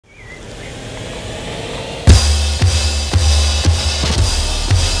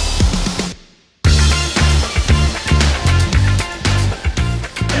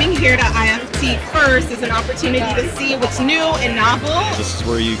FIRST is an opportunity to see what's new and novel. This is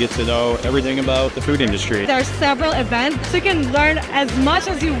where you get to know everything about the food industry. There are several events, so you can learn as much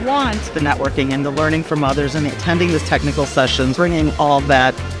as you want. The networking and the learning from others and attending the technical sessions, bringing all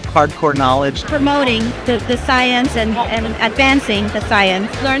that hardcore knowledge. Promoting the science and advancing the science.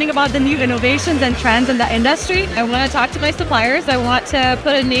 Learning about the new innovations and trends in the industry. I want to talk to my suppliers. I want to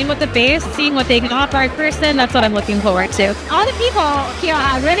put a name with the face, seeing what they can offer in person. That's what I'm looking forward to. All the people here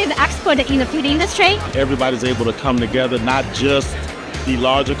are really the expert in the food industry. Everybody's able to come together, not just the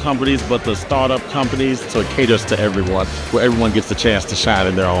larger companies, but the startup companies, so it caters to everyone, where everyone gets a chance to shine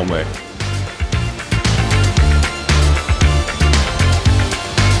in their own way.